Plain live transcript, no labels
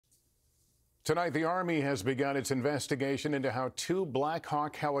Tonight, the Army has begun its investigation into how two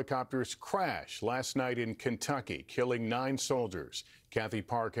Blackhawk helicopters crashed last night in Kentucky, killing 9 soldiers. Kathy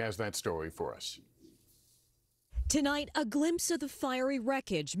Park has that story for us. Tonight, a glimpse of the fiery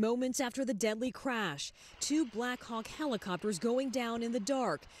wreckage moments after the deadly crash. 2 Blackhawk helicopters going down in the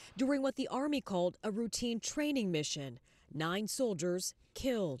dark during what the Army called a routine training mission. 9 soldiers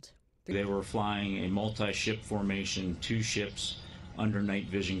killed. They were flying a multi-ship formation, 2 ships under night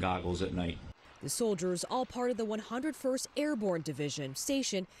vision goggles at night. The soldiers, all part of the 101st Airborne Division,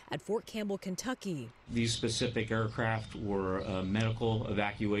 stationed at Fort Campbell, Kentucky. These specific aircraft were medical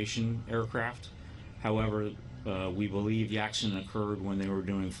evacuation aircraft. However, we believe the accident occurred when they were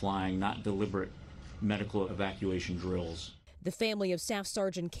doing flying, not deliberate medical evacuation drills. The family of Staff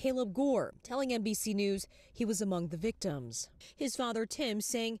Sergeant Caleb Gore telling NBC News he was among the victims. His father, Tim,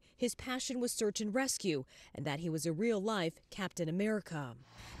 saying his passion was search and rescue and that he was a real-life Captain America.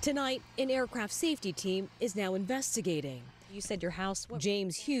 Tonight, an aircraft safety team is now investigating. You said your house?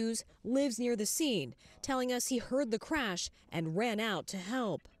 James Hughes lives near the scene, telling us he heard the crash and ran out to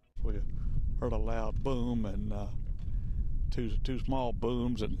help. We heard a loud boom and two small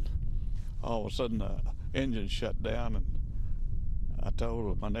booms, and all of a sudden the engine shut down, and I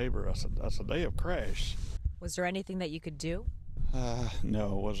told my neighbor, I said, they have crashed. Was there anything that you could do?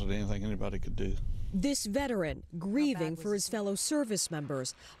 No, it wasn't anything anybody could do. This veteran grieving for his fellow service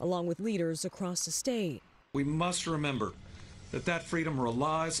members, along with leaders across the state. We must remember that freedom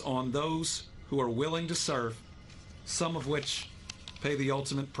relies on those who are willing to serve, some of which pay the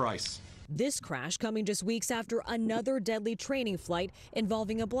ultimate price. This crash coming just weeks after another deadly training flight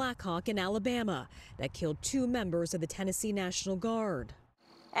involving a Blackhawk in Alabama that killed 2 members of the Tennessee National Guard.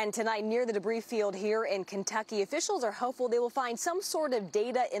 And tonight, near the debris field here in Kentucky, officials are hopeful they will find some sort of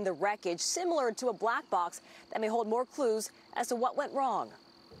data in the wreckage similar to a black box that may hold more clues as to what went wrong.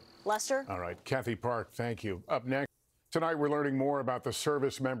 Lester? All right, Kathy Park, thank you. Up next, tonight we're learning more about the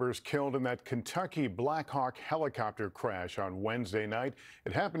service members killed in that Kentucky Blackhawk helicopter crash on Wednesday night.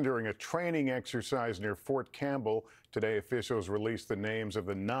 It happened during a training exercise near Fort Campbell. Today, officials released the names of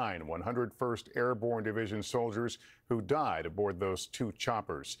the 9 101st Airborne Division soldiers who died aboard those 2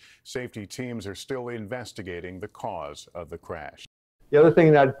 choppers. Safety teams are still investigating the cause of the crash. The other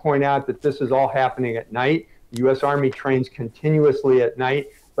thing that I'd point out that this is all happening at night. The U.S. Army trains continuously at night,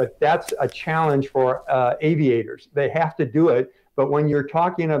 but that's a challenge for aviators. They have to do it, but when you're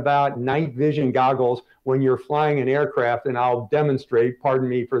talking about night vision goggles, when you're flying an aircraft, and I'll demonstrate, pardon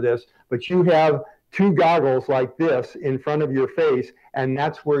me for this, but you have 2 goggles like this in front of your face, and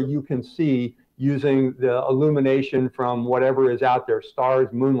that's where you can see using the illumination from whatever is out there, stars,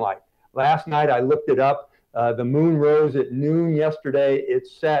 moonlight. Last night I looked it up. The moon rose at noon yesterday. It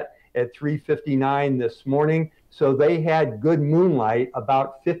set at 3:59 this morning. So they had good moonlight,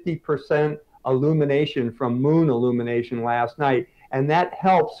 about 50% illumination from moon illumination last night. And that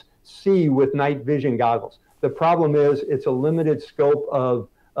helps see with night vision goggles. The problem is it's a limited scope of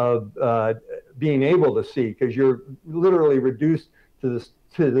being able to see, because you're literally reduced to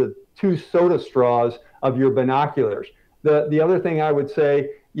the 2 soda straws of your binoculars. The other thing I would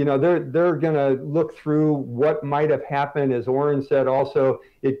say, you know, they're going to look through what might have happened. As Oren said also,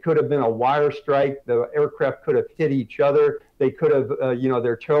 it could have been a wire strike. The aircraft could have hit each other. They could have, you know,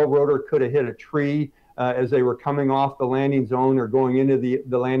 their tail rotor could have hit a tree as they were coming off the landing zone or going into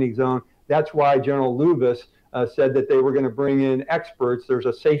the landing zone. That's why General Lubis said that they were going to bring in experts. There's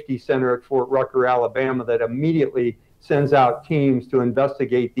a safety center at Fort Rucker, Alabama, that immediately sends out teams to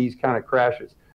investigate these kind of crashes.